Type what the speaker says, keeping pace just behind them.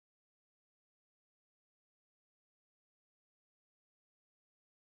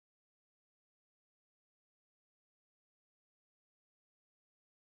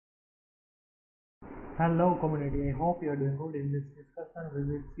Hello community, I hope you are doing good. In this discussion, we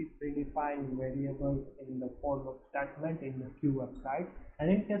will see predefined variables in the for loop statement in the Q website.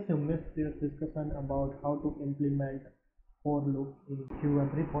 And in case you missed this discussion about how to implement for loop in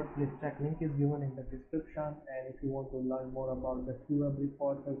qweb report, please check link is given in the description. And if you want to learn more about the qweb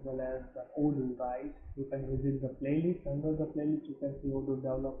reports as well as the Odoo, right, you can visit the playlist. Under the playlist, you can see Odoo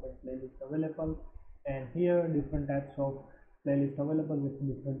development playlist available, and here different types of playlist available with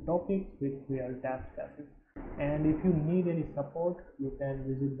different topics with real task cases. And if you need any support, you can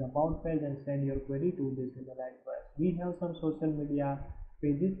visit the about page and send your query to this email address. We have some social media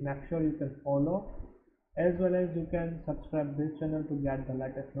pages, make sure you can follow, as well as you can subscribe this channel to get the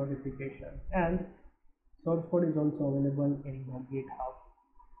latest notification. And source code is also available in the GitHub.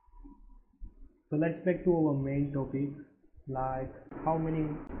 So let's back to our main topic, like how many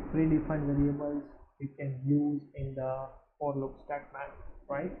predefined variables we can use in the for loop statement,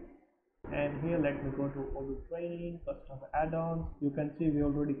 right? And here let me go to Odoo training, custom add-ons. You can see we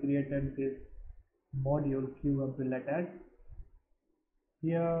already created this module qweb related.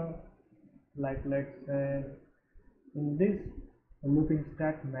 Here, like let's say in this looping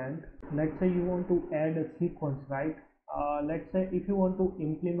statement, let's say you want to add a sequence, right? Let's say if you want to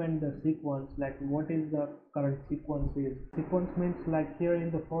implement the sequence, like what is the current sequence is. Sequence means like here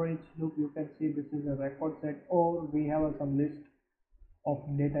in the for each loop you can see this is a record set, or we have some list of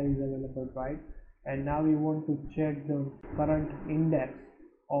data is available, right? And now you want to check the current index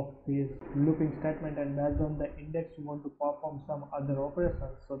of this looping statement, and based on the index you want to perform some other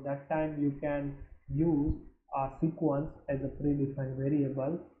operations. So that time you can use a sequence as a predefined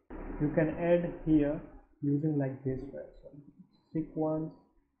variable. You can add here using like this way. So sequence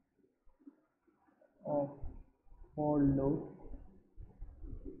of for loop,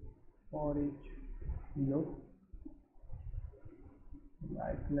 for each loop,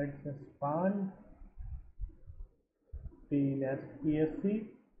 like let's just span esc,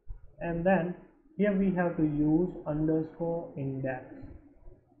 and then here we have to use underscore index,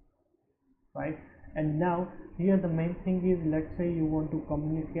 right? And now here the main thing is, let's say you want to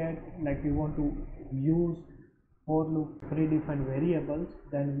communicate, like you want to use for loop predefined variables,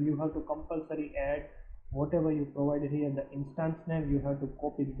 then you have to compulsory add whatever you provided here, the instance name. You have to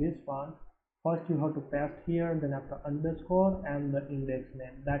copy this one first, you have to paste here, then after underscore and the index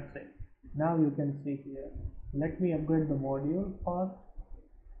name. That's it. Now you can see here, let me upgrade the module first.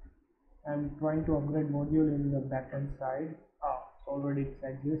 I'm trying to upgrade module in the backend side. So already it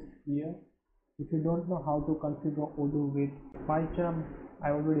exists here. If you don't know how to configure Odoo with PyCharm,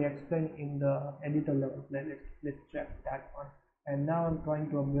 I already explained in the editor level playlist. Let's check that one. And now I'm trying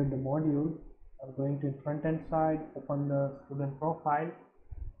to upgrade the module. I'm going to front end side, open the student profile,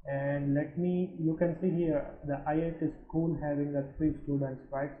 and you can see here the IIT school having a 3 students,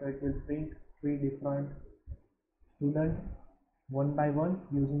 right? So it will print 3 different students one by one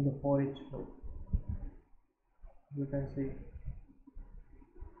using the for each loop. You can see.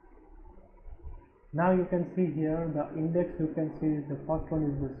 Now you can see here the index, you can see the first one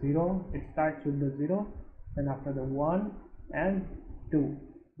is the 0. It starts with the 0, then after the 1 and 2,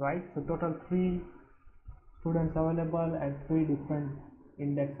 right? So total 3 students available and 3 different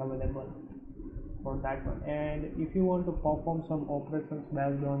index available for that one. And if you want to perform some operations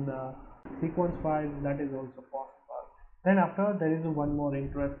based on the sequence file, that is also possible. Then after, there is one more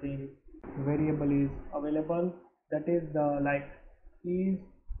interesting variable is available, that is the like is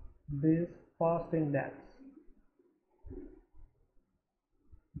this first index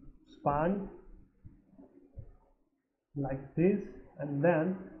span like this, and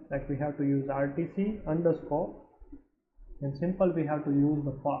then like we have to use RTC underscore, and simple we have to use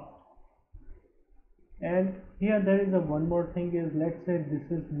the first. And here there is a one more thing is, let's say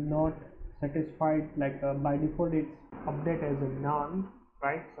this is not satisfied, like by default it's update as a none,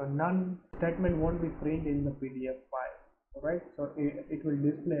 right? So none statement won't be printed in the PDF file, right? So it will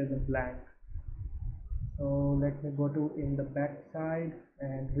display as a blank. So let me go to in the back side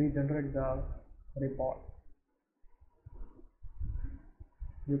and regenerate the report.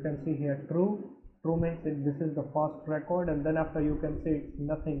 You can see here true means this is the first record, and then after you can see it's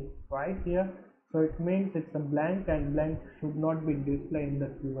nothing right here. So it means it's a blank, and blank should not be displayed in the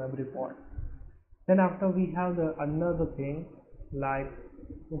qweb report. Then after we have the another thing, like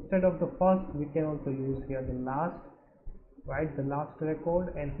instead of the first we can also use here the last, right? The last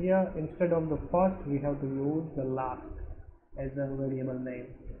record, and here instead of the first we have to use the last as a variable name.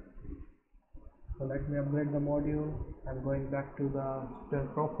 So let me upgrade the module. I'm going back to the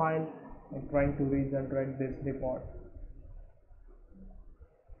student profile and trying to regenerate this report.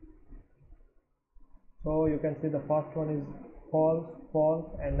 So you can see the first one is false, false,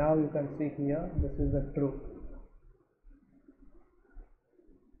 and now you can see here this is a true,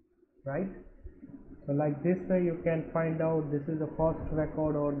 right? So like this way you can find out this is the first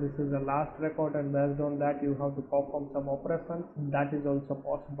record or this is the last record, and based on that you have to perform some operations. That is also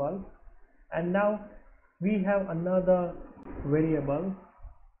possible. And now we have another variable.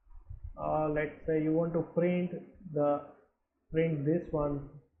 Let's say you want to print this one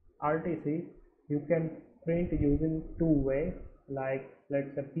RTC. You can print using two way, like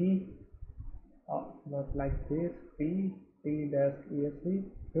let's say p, not like this, p t-esc.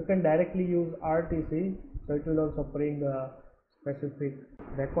 You can directly use RTC, so it will also print the specific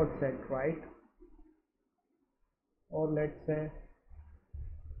record set, right? Or let's say,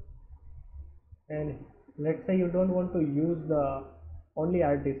 and let's say you don't want to use the only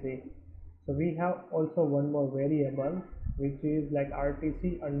RTC, so we have also one more variable which is like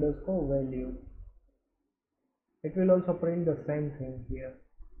RTC underscore value. It will also print the same thing here.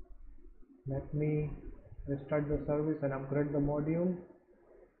 Let me restart the service and upgrade the module.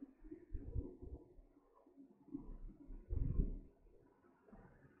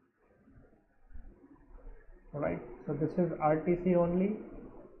 Alright, so this is RTC only,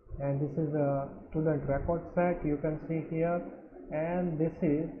 and this is a student record set, you can see here, and this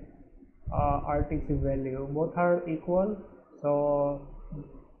is RTC value. Both are equal, so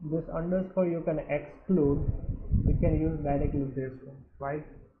this underscore you can exclude. We can use directly this one, right?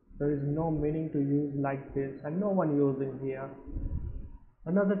 There is no meaning to use like this, and no one using here.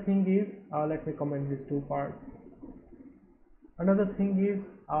 Another thing is, let me comment these two parts. Another thing is,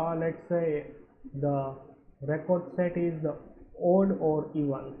 let's say the record set is the odd or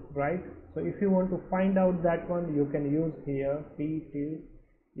even, right? So if you want to find out that one, you can use here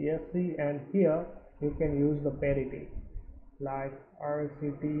t-esc, and here you can use the parity, like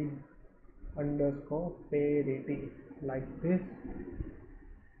rct underscore parity, like this,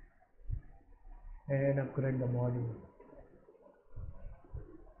 and upgrade the module.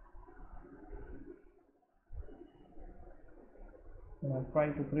 And I'm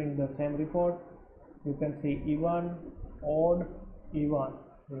trying to print the same report. You can see even, odd, even,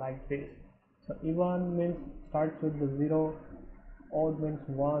 like this. So even means starts with the 0, odd means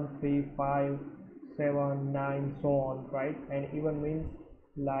 1, 3, 5, 7, 9, so on, right? And even means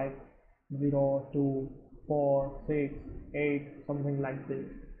like 0, 2, 4, 6, 8, something like this.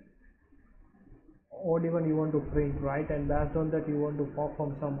 Odd even you want to print, right? And based on that you want to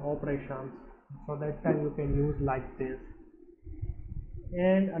perform some operations, so that time you can use like this.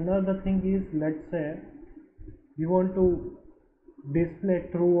 And another thing is, let's say you want to display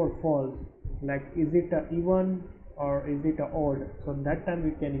true or false, like is it a even or is it a odd, so that time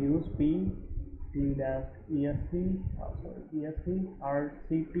we can use p t-esc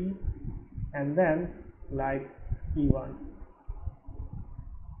rct, and then like even,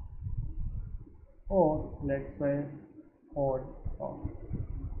 or let's say odd,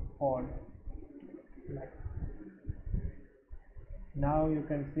 odd, like. Now you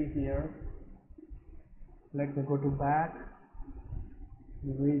can see here, let me go to back,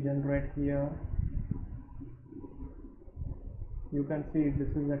 regenerate here. You can see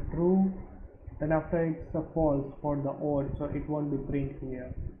this is a true, then after it's a false for the odd, so it won't be print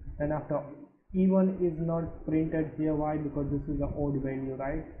here. Then after even is not printed here, why? Because this is the odd value,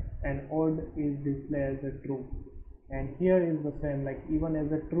 right? And odd is displayed as a true, and here is the same, like even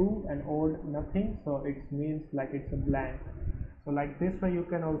as a true and odd nothing, so it means like it's a blank. So like this way you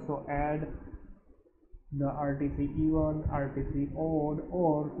can also add the RTC even, RTC odd,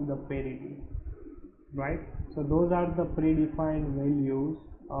 or the parity, right? So those are the predefined values,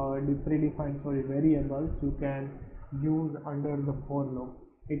 variables you can use under the for loop.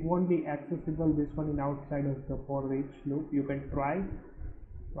 It won't be accessible, this one, in outside of the for each loop. You can try,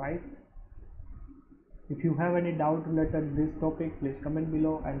 right? If you have any doubt related to this topic, please comment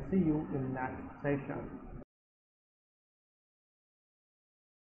below, and see you in next session.